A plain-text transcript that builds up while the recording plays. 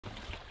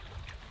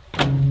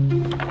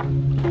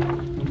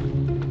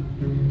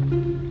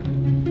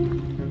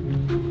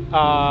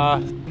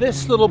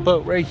This little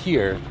boat right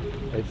here,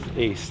 it's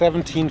a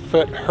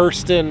 17-foot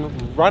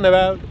Hurston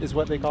runabout is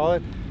what they call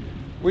it.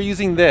 We're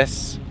using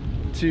this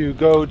to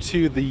go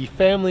to the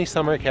family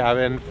summer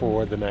cabin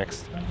for the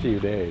next few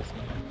days.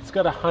 It's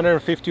got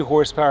 150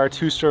 horsepower,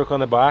 2-stroke on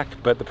the back,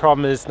 but the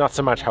problem is not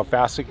so much how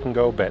fast it can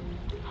go, but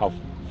how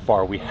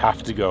far we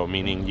have to go,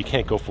 meaning you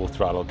can't go full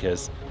throttle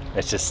because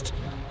it just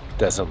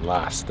doesn't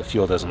last. The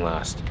fuel doesn't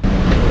last.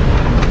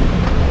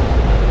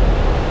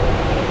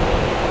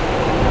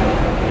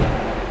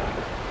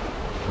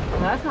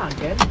 That's not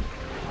good.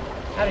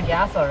 Out of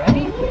gas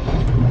already?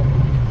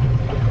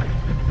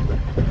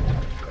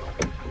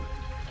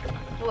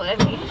 Oh,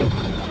 heavy.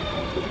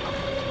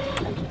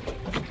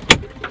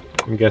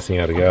 I'm guessing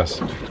out of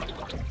gas.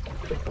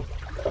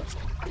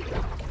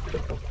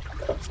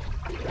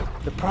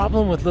 The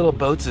problem with little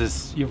boats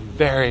is you're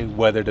very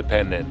weather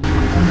dependent.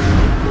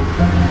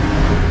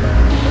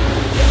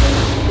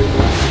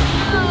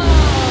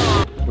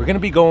 We're gonna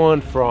be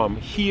going from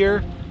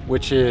here,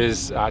 which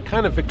is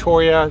kind of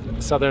Victoria,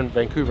 southern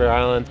Vancouver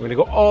Island. We're gonna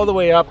go all the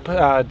way up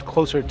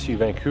closer to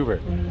Vancouver.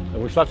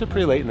 And we've left it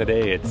pretty late in the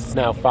day. It's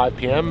now 5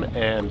 p.m.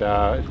 and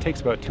it takes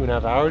about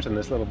 2.5 hours in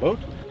this little boat.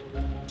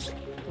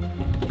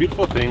 The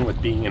beautiful thing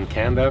with being in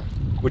Canada,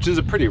 which is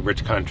a pretty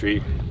rich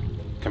country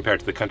compared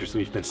to the countries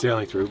we've been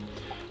sailing through,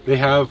 they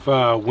have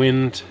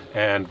wind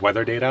and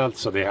weather data,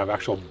 so they have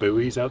actual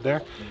buoys out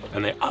there,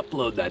 and they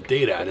upload that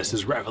data. This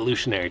is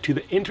revolutionary, to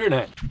the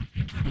internet.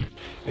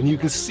 And you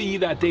can see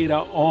that data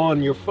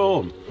on your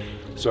phone.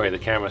 Sorry, the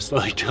camera's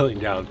slowly tilting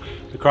down.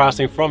 The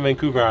crossing from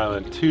Vancouver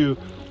Island to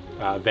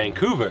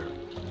Vancouver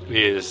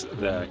is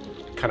the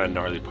kind of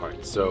gnarly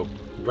part. So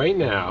right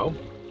now,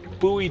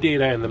 buoy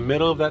data in the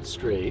middle of that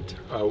strait,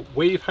 a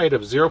wave height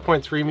of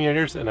 0.3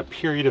 meters and a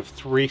period of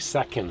 3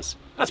 seconds.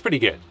 That's pretty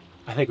good.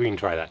 I think we can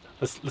try that.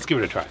 Let's give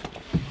it a try.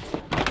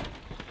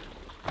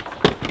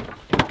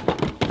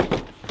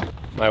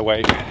 My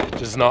wife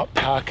does not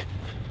pack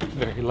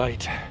very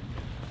light.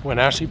 When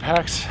Ashley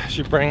packs,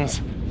 she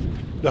brings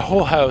the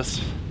whole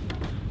house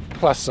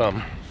plus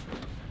some.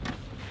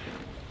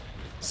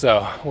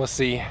 So we'll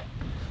see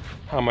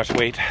how much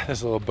weight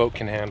this little boat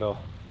can handle.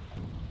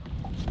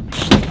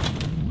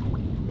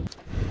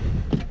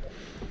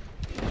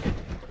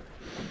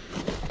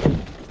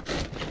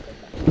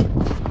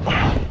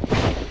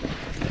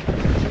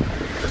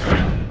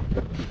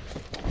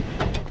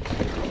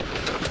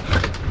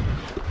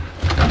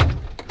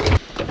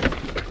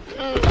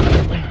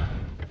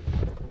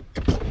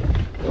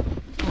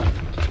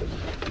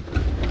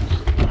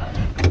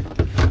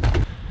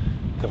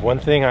 One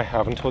thing I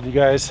haven't told you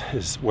guys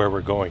is where we're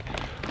going.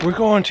 We're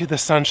going to the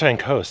Sunshine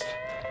Coast.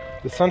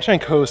 The Sunshine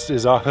Coast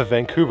is off of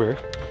Vancouver,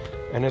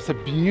 and it's a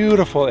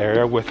beautiful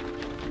area with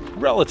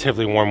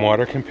relatively warm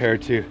water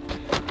compared to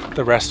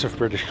the rest of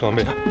British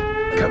Columbia.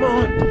 Come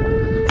on!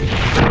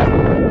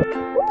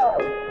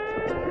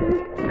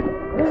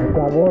 It's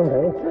not warm,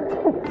 hey?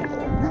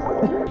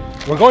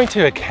 We're going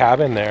to a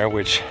cabin there,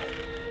 which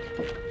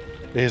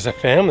is a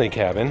family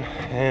cabin,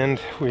 and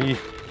we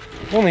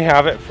only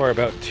have it for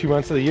about 2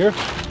 months of the year.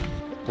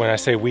 When I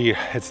say we,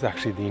 it's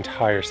actually the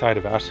entire side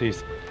of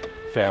Ashley's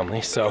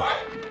family, so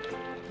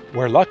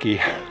we're lucky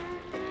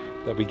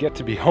that we get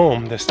to be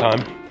home this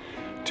time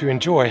to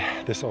enjoy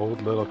this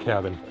old little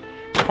cabin.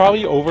 It's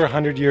probably over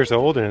 100 years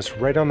old, and it's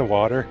right on the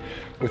water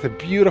with a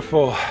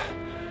beautiful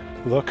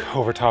look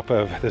over top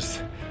of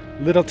this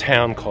little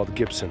town called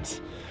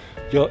Gibsons.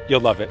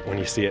 You'll love it when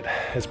you see it.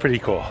 It's pretty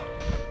cool.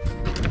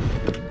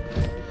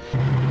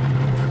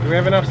 Do we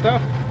have enough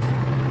stuff?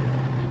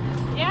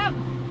 Yeah.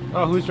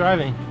 Oh, who's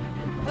driving?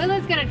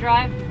 Willa's gonna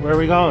drive. Where are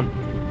we going?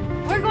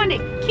 We're going to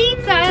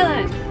Keats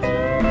Island.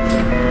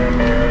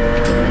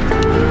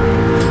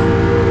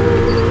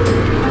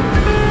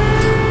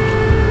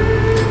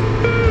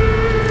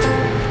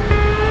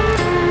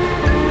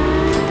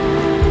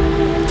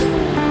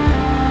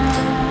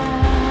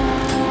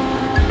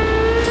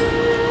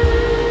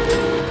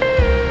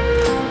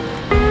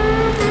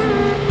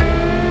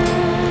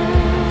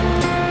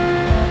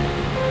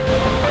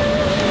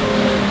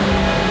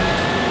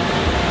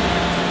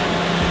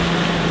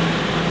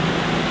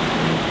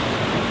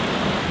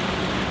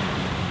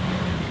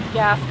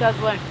 Gas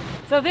guzzler.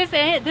 So this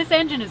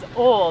engine is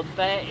old,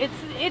 but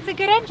it's a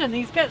good engine.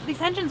 These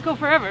engines go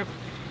forever.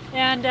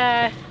 And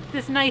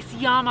this nice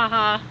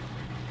Yamaha,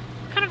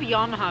 kind of a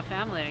Yamaha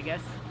family, I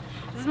guess.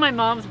 This is my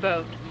mom's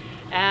boat,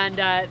 and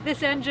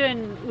this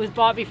engine was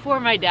bought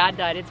before my dad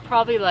died. It's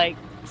probably like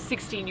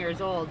 16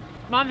 years old.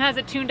 Mom has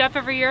it tuned up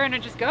every year, and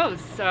it just goes.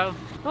 So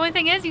the only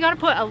thing is, you got to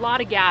put a lot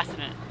of gas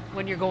in it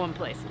when you're going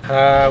places.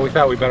 We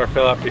thought we better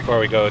fill up before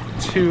we go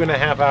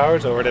 2.5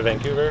 hours over to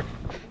Vancouver.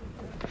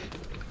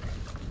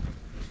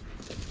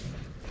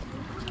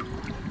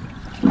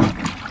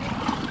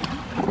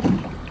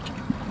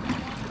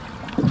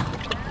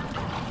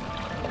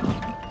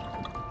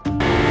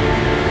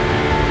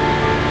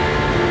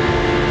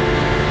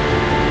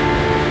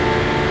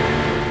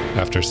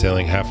 After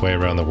sailing halfway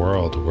around the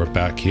world, we're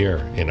back here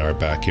in our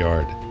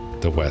backyard,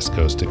 the west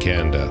coast of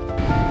Canada.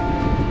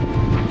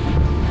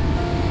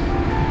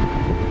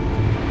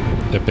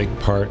 A big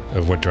part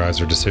of what drives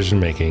our decision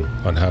making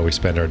on how we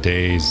spend our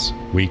days,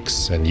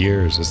 weeks, and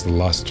years is the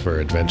lust for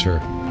adventure.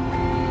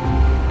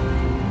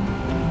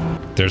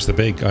 There's the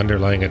big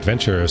underlying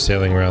adventure of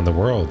sailing around the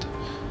world,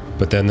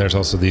 but then there's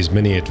also these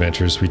mini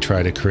adventures we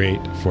try to create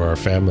for our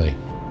family.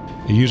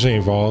 It usually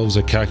involves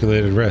a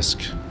calculated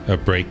risk, a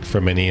break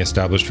from any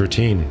established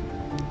routine,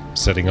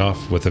 setting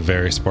off with a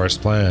very sparse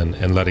plan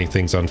and letting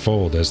things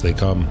unfold as they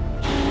come.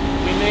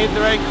 We made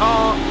the right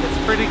call.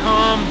 It's pretty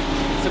calm.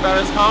 It's about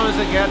as calm as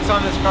it gets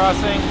on this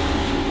crossing.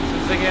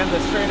 This is again the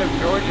Strait of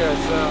Georgia,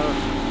 so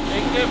it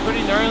can get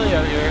pretty gnarly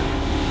out here.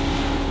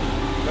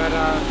 But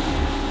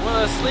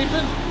Willa's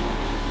sleeping.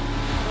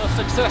 Little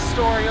success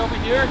story over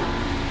here.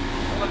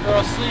 The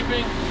girl's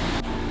sleeping.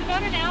 It's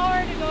about an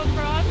hour to go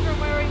across from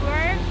where we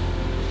were,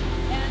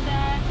 and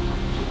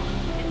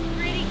it's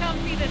pretty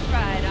comfy this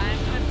ride. I'm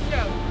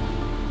stoked.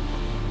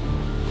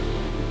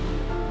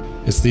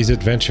 It's these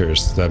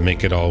adventures that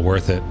make it all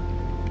worth it.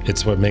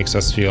 It's what makes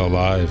us feel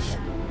alive.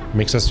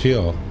 Makes us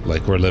feel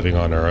like we're living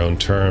on our own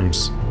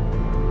terms.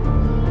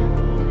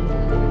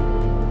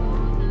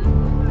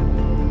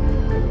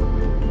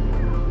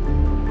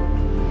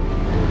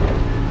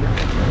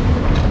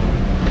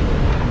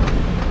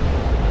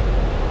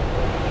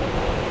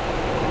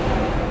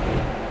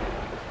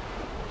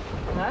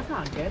 Well, that's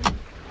not good.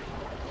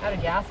 Out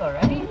of gas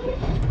already?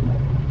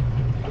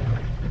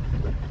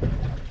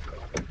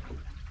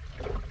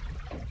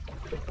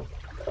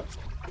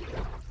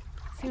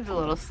 Seems a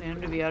little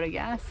soon to be out of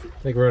gas.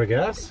 Think we're out of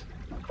gas?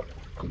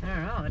 I don't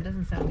know, it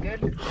doesn't sound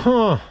good.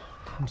 Huh.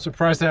 I'm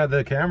surprised I had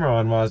the camera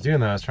on while I was doing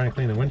that. I was trying to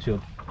clean the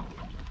windshield.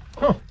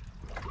 Huh.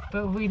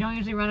 But we don't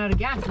usually run out of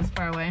gas this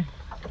far away.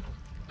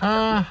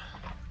 No.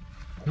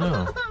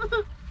 I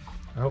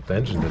hope the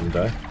engine didn't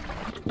die.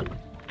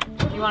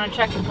 You want to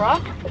check the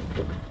prop?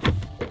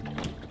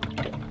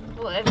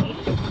 Oh, heavy.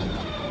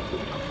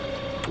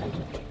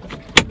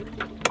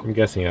 I'm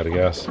guessing out of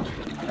gas.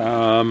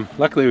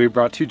 Luckily we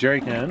brought 2 jerry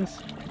cans.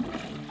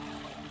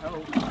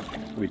 Oh.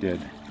 We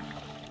did.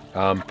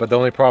 But the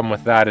only problem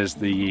with that is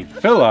the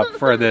fill up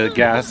for the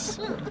gas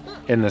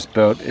in this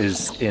boat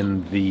is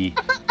in the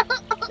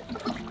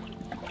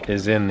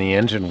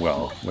engine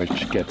well,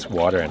 which gets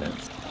water in it.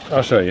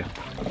 I'll show you.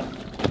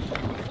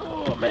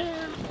 Oh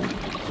man.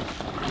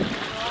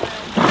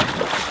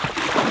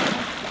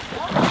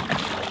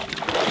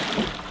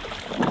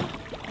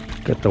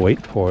 Get the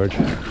weight forward.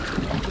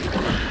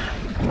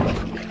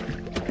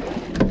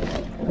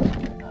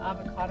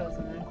 Avocados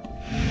in there.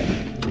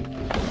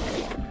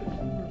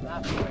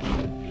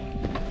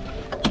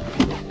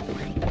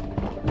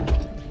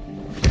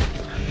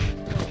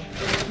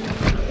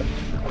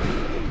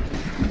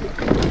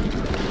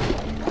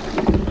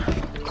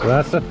 So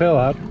that's the fill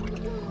up,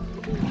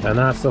 and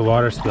that's the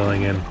water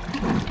spilling in.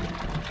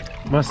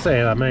 Must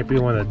say, that might be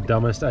one of the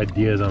dumbest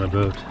ideas on a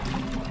boat.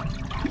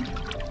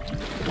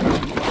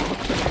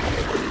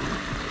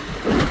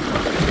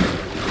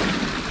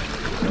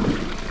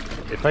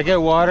 If I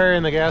get water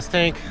in the gas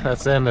tank,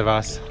 that's the end of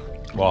us.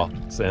 Well,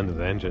 it's the end of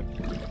the engine.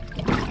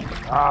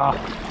 Ah.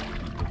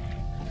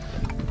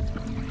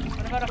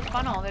 What about a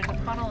funnel? There's a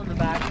funnel in the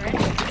back, right?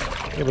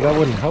 Yeah, but that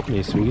wouldn't help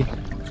me, sweetie.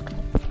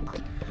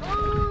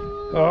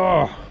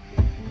 Oh.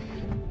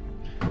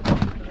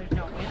 There's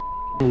no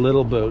wind.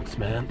 Little boats,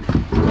 man.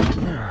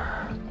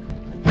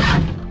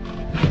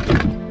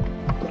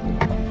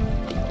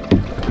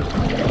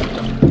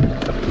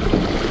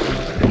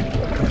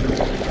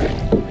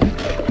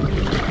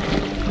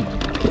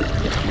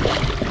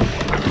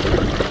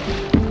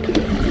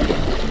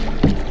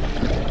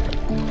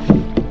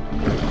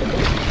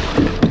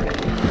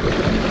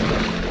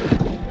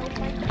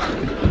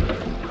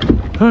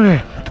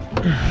 Okay.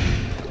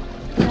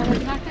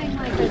 There's nothing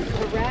like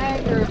a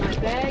rag or my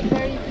bag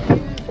there you can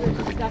use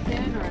or stuff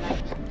in or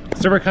an...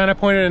 So we're kind of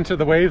pointed into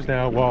the waves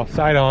now, well,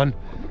 side on,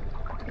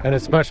 and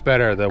it's much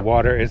better. The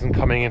water isn't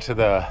coming into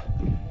the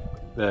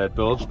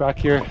bilge back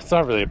here. It's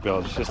not really a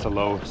bilge, it's just a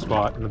low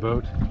spot in the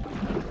boat.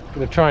 I'm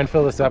gonna try and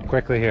fill this up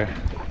quickly here.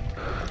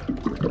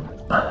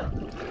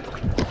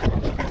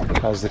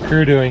 How's the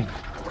crew doing?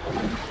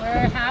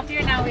 We're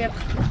happier now.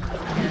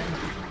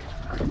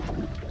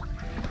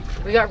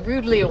 We got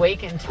rudely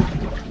awakened.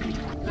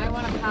 You might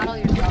want to paddle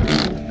yourself.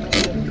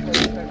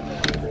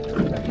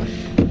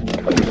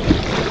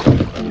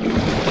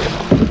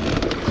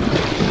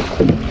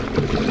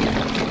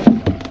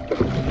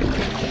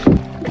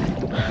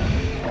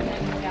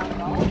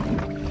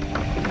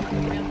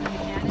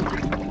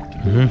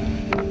 Mm-hmm.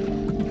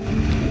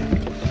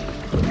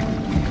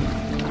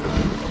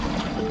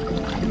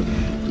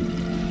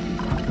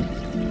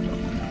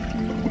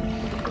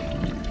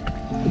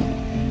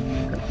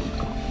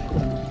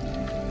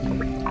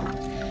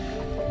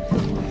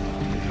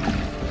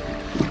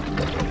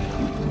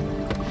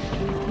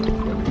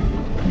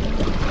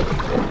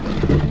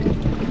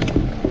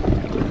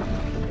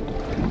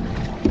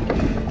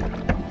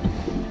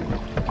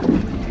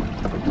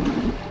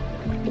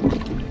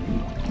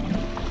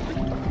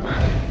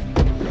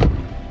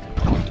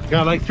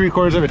 Got like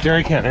 3/4 of a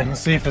jerry can in. Let's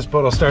see if this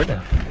boat will start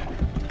now.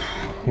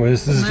 Well,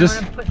 this is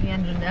just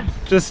engine down.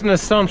 Just an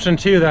assumption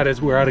too that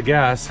is we're out of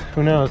gas.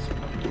 Who knows?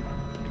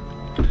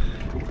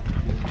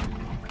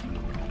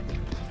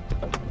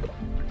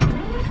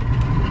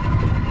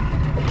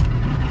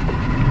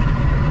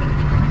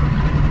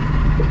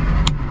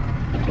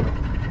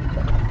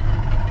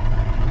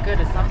 Good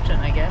assumption,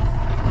 I guess.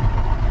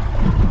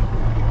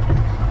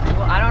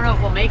 Well, I don't know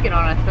if we'll make it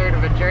on a third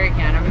of a jerry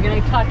can. Are we gonna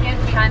tuck in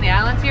behind the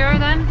islands here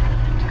then?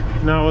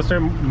 No, we'll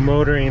start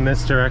motoring in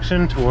this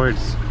direction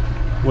towards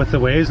with the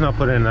waves and I'll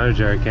put in another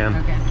jerry can.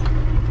 Okay.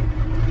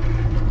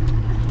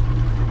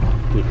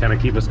 You kind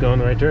of keep us going in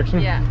the right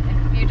direction? Yeah,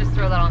 you just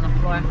throw that on the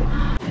floor.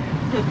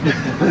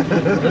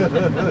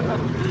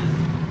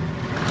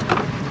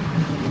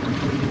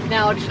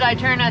 Now, should I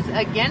turn us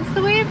against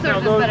the waves or No,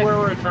 just go better? where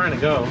we're trying to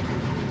go.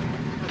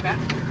 Okay.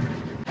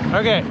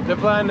 Okay, the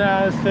plan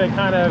is to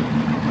kind of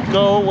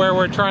go where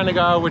we're trying to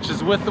go, which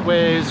is with the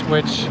waves,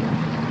 which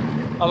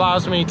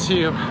allows me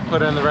to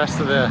put in the rest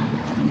of the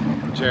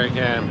jerry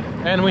can.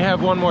 And we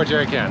have one more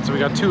jerry can, so we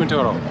got 2 in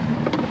total.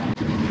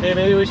 Hey,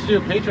 maybe we should do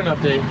a patron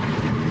update.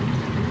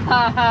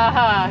 Ha ha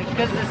ha,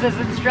 because this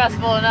isn't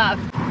stressful enough.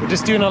 We're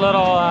just doing a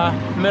little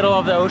middle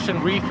of the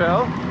ocean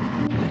refill.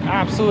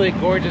 Absolutely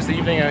gorgeous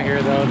evening out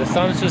here though. The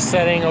sun's just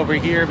setting over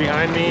here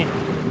behind me.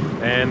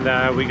 And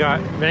we got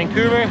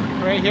Vancouver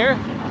right here.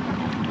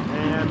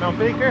 And Mount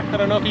Baker. I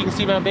don't know if you can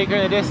see Mount Baker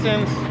in the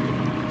distance.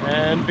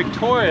 And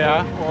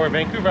Victoria, or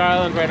Vancouver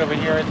Island right over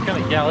here. It's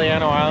kind of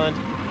Galliano Island.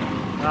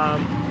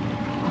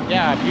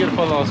 Yeah,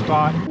 beautiful little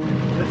spot.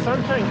 The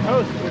Sunshine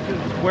Coast, which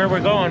is where we're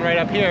going right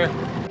up here,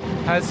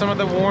 has some of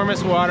the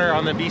warmest water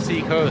on the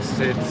BC coast.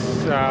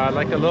 It's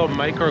like a little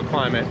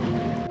microclimate.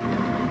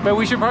 But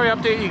we should probably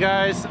update you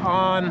guys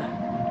on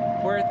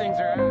where things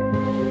are at.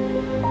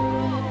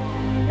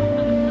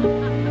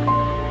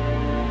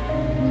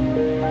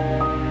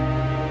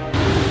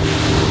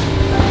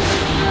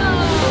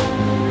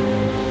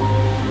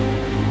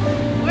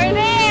 We're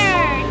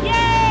there!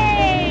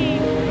 Yay!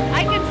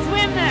 I can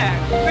swim there.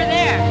 We're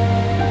there.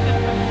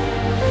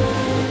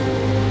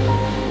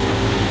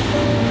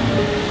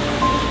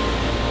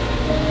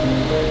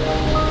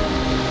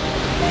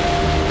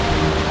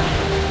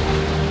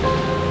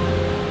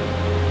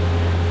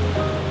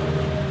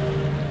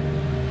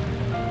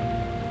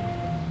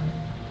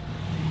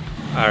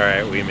 All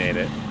right, we made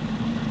it.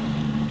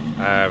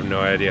 I have no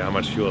idea how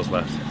much fuel is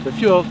left. The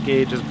fuel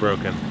gauge is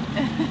broken.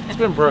 It's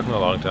been broken a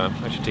long time.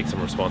 I should take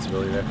some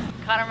responsibility there.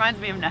 Kind of reminds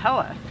me of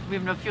Nahoa. We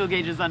have no fuel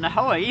gauges on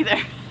Nahoa either.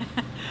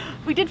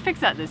 We did fix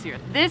that this year.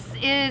 This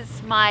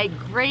is my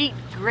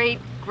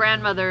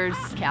great-great-grandmother's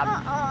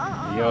cabin.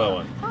 The yellow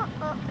one.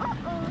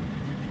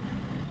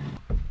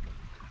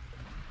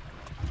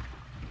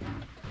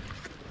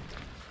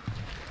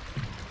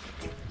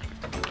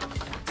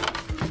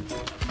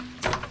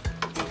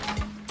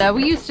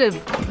 We used to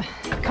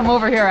come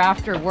over here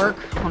after work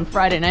on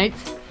Friday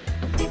nights,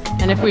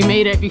 and if we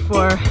made it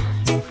before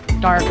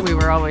dark, we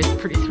were always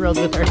pretty thrilled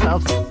with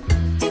ourselves.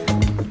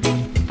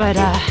 But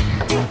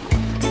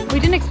we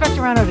didn't expect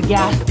to run out of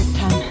gas this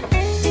time.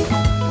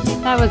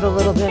 That was a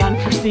little bit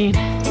unforeseen.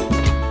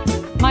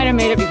 Might have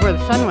made it before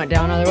the sun went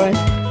down otherwise.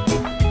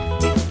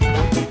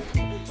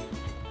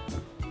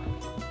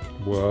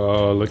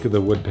 Whoa, look at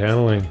the wood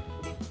paneling.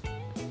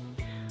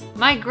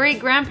 My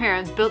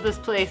great-grandparents built this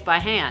place by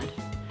hand.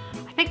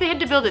 I think they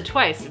had to build it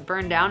twice. It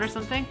burned down or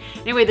something.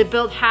 Anyway, they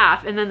built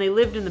half and then they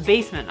lived in the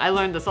basement. I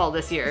learned this all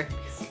this year.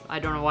 I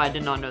don't know why I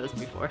did not know this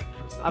before.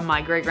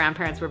 My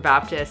great-grandparents were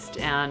Baptist,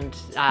 and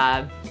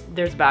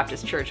there's a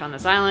Baptist church on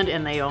this island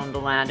and they own the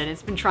land, and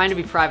it's been trying to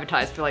be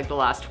privatized for like the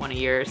last 20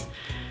 years.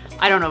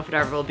 I don't know if it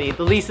ever will be.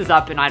 The lease is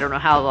up in I don't know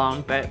how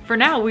long, but for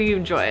now we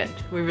enjoy it.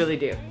 We really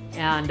do.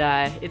 And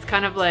it's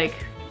kind of like,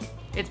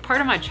 it's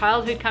part of my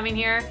childhood coming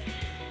here.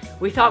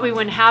 We thought we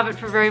wouldn't have it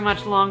for very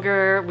much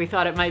longer. We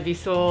thought it might be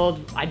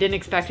sold. I didn't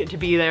expect it to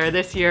be there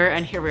this year,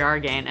 and here we are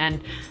again.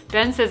 And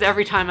Ben says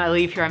every time I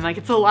leave here, I'm like,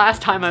 it's the last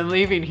time I'm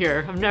leaving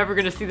here. I'm never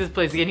gonna see this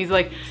place again. He's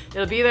like,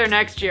 it'll be there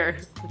next year.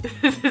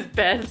 This is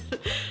Ben.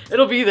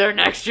 It'll be there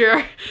next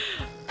year.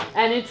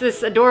 And it's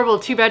this adorable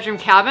 2-bedroom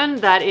cabin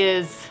that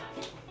is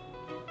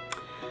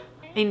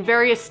in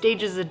various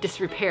stages of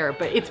disrepair,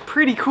 but it's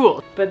pretty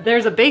cool. But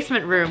there's a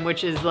basement room,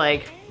 which is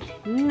like,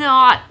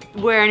 not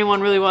where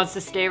anyone really wants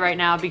to stay right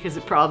now because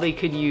it probably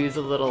could use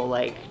a little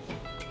like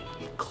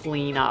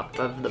clean up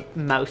of the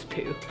mouse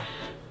poo.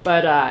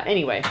 But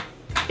anyway,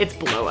 it's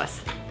below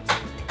us.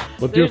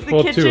 We'll do a There's the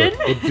full tour. kitchen.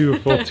 We'll do a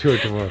full tour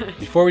tomorrow.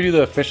 Before we do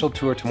the official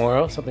tour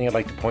tomorrow, something I'd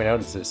like to point out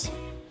is this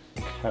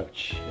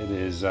couch. It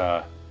is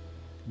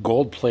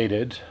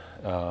gold-plated,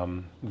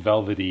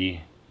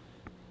 velvety,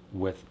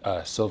 with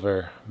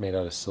silver, made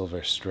out of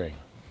silver string.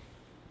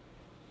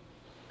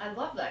 I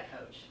love that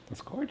couch.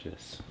 It's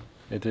gorgeous.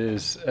 It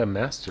is a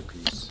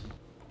masterpiece.